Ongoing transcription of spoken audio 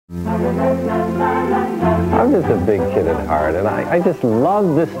I'm just a big kid at heart, and I just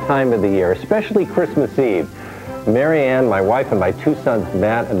love this time of the year, especially Christmas Eve. Mary Ann, my wife, and my two sons,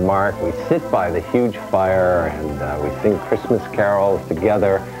 Matt and Mark, we sit by the huge fire, and we sing Christmas carols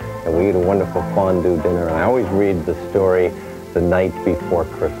together, and we eat a wonderful fondue dinner, and I always read the story The Night Before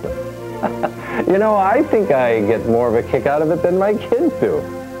Christmas. You know, I think I get more of a kick out of it than my kids do.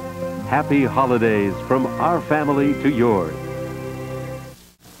 Happy holidays from our family to yours.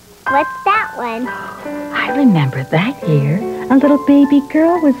 What's that one? I remember that year a little baby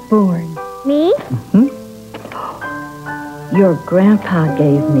girl was born. Me? Mm-hmm. Your grandpa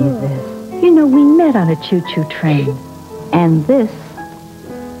gave me this. You know, we met on a choo-choo train. And this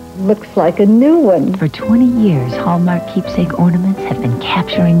looks like a new one. For 20 years, Hallmark keepsake ornaments have been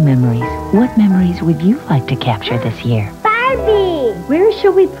capturing memories. What memories would you like to capture this year? Barbie! Where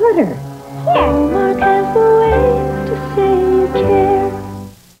shall we put her? Here. Hallmark has a way to say you care.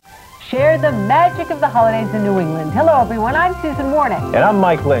 Share the magic of the holidays in New England. Hello, everyone. I'm Susan Warnick. And I'm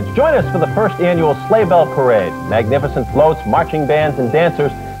Mike Lynch. Join us for the first annual Sleigh Bell Parade. Magnificent floats, marching bands, and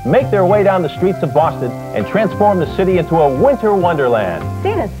dancers make their way down the streets of Boston and transform the city into a winter wonderland.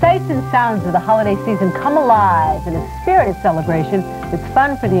 See the sights and sounds of the holiday season come alive in a spirited celebration that's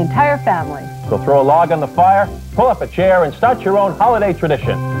fun for the entire family. So throw a log on the fire, pull up a chair, and start your own holiday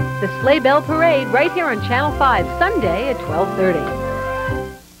tradition. The Sleigh Bell Parade right here on Channel 5, Sunday at 12:30.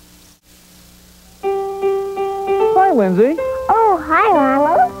 Hi, Lindsay. Oh, hi,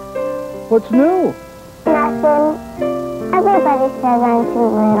 Ronald. What's new? Nothing. Everybody says I'm too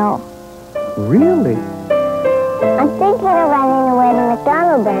little. Really? I'm thinking of running away to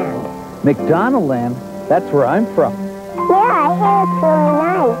McDonald Land. McDonald Land? That's where I'm from. Yeah, I hear it's really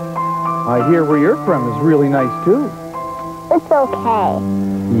nice. I hear where you're from is really nice, too. It's okay.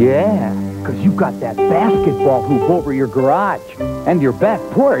 Yeah, because you got that basketball hoop over your garage. And your back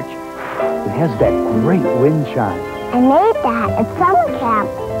porch, it has that great wind chime. I made that at summer camp.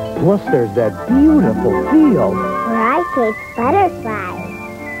 Plus, there's that beautiful field. Where I chase butterflies.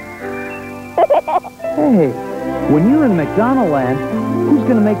 Hey, when you're in McDonald Land, who's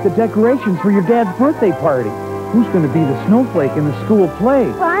going to make the decorations for your dad's birthday party? Who's going to be the snowflake in the school play?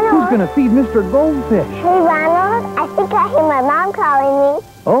 Ronald. Who's going to feed Mr. Goldfish? Hey, Ronald, I think I hear my mom calling me.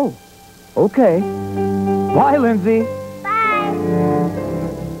 Oh, okay. Bye, Lindsay. Bye.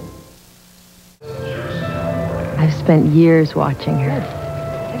 I've spent years watching her.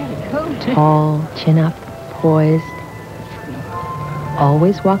 Tall, chin up, poised.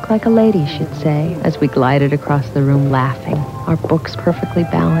 Always walk like a lady, she'd say, as we glided across the room laughing, our books perfectly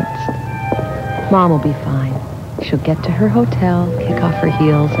balanced. Mom will be fine. She'll get to her hotel, kick off her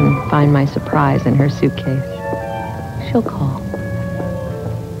heels, and find my surprise in her suitcase. She'll call.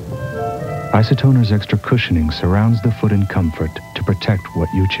 Isotoner's extra cushioning surrounds the foot in comfort to protect what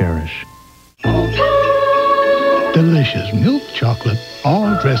you cherish. Delicious milk chocolate,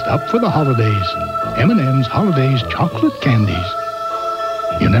 all dressed up for the holidays. M&M's Holidays chocolate candies.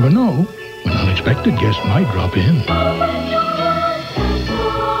 You never know when unexpected guests might drop in.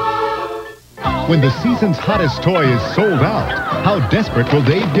 When the season's hottest toy is sold out, how desperate will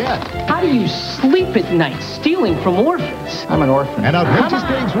Dave get? How do you sleep at night stealing from orphans? I'm an orphan. And outrageous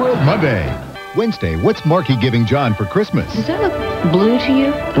Dave's World Monday. Wednesday, what's Marky giving John for Christmas? Does that look blue to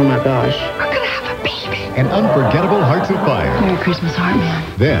you? Oh, my gosh. We're gonna have a baby. And unforgettable Hearts of Fire. Merry Christmas,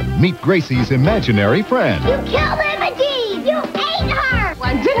 Heartman. Then, meet Gracie's imaginary friend. You killed Imogen! You ate her!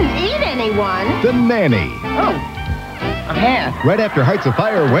 I didn't eat anyone. The Nanny. Oh, a hand. Right after Hearts of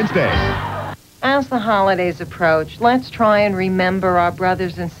Fire Wednesday. As the holidays approach, let's try and remember our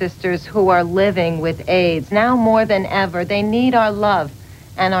brothers and sisters who are living with AIDS. Now more than ever, they need our love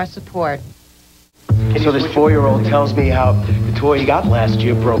and our support. So this 4-year-old tells me how the toy he got last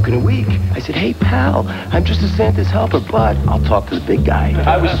year broke in a week. I said, hey, pal, I'm just a Santa's helper, but I'll talk to the big guy.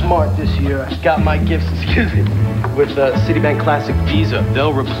 I was smart this year. I got my gifts, with Citibank Classic VISA.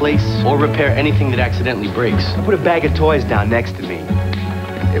 They'll replace or repair anything that accidentally breaks. I put a bag of toys down next to me.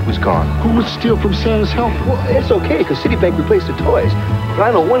 It was gone. Who would steal from Santa's helper? Well, it's okay, because Citibank replaced the toys. But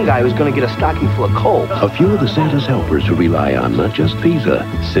I know one guy who's going to get a stocking full of coal. A few of the Santa's helpers who rely on not just Visa,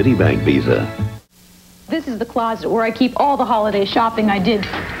 Citibank Visa. This is the closet where I keep all the holiday shopping I did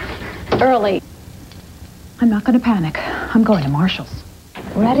early. I'm not going to panic. I'm going to Marshall's.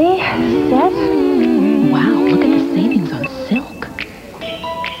 Ready, set. Wow, look at the savings on silk.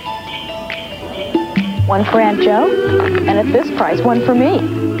 One for Aunt Jo, and at this price, one for me.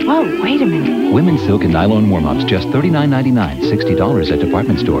 Whoa, wait a minute. Women's silk and nylon warm-ups, just $39.99, $60 at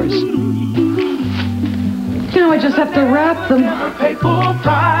department stores. Now I just have to wrap them. Pay full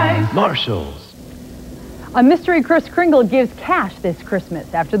price. Marshall's. A mystery Kris Kringle gives cash this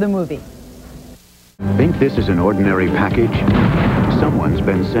Christmas after the movie. Think this is an ordinary package? Someone's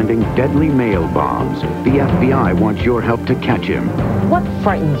been sending deadly mail bombs. The FBI wants your help to catch him. What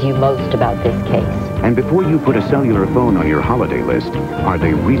frightens you most about this case? And before you put a cellular phone on your holiday list, are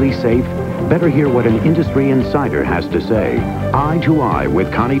they really safe? Better hear what an industry insider has to say. Eye to Eye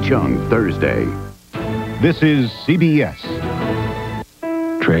with Connie Chung, Thursday. This is CBS.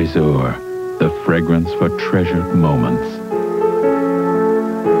 Tresor, the fragrance for treasured moments.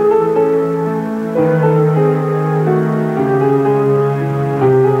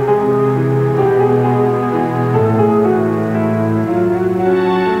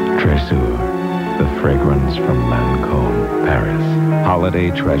 Fragrance from Lancome, Paris.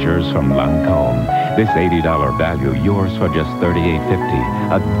 Holiday treasures from Lancome. This $80 value, yours for just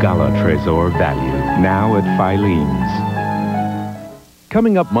 $38.50. A Gala Tresor value, now at Filene's.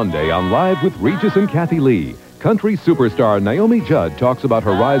 Coming up Monday on Live with Regis and Kathie Lee, country superstar Naomi Judd talks about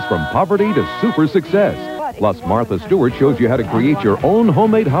her rise from poverty to super success. Plus, Martha Stewart shows you how to create your own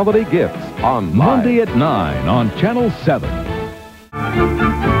homemade holiday gifts on Monday at 9 on Channel 7.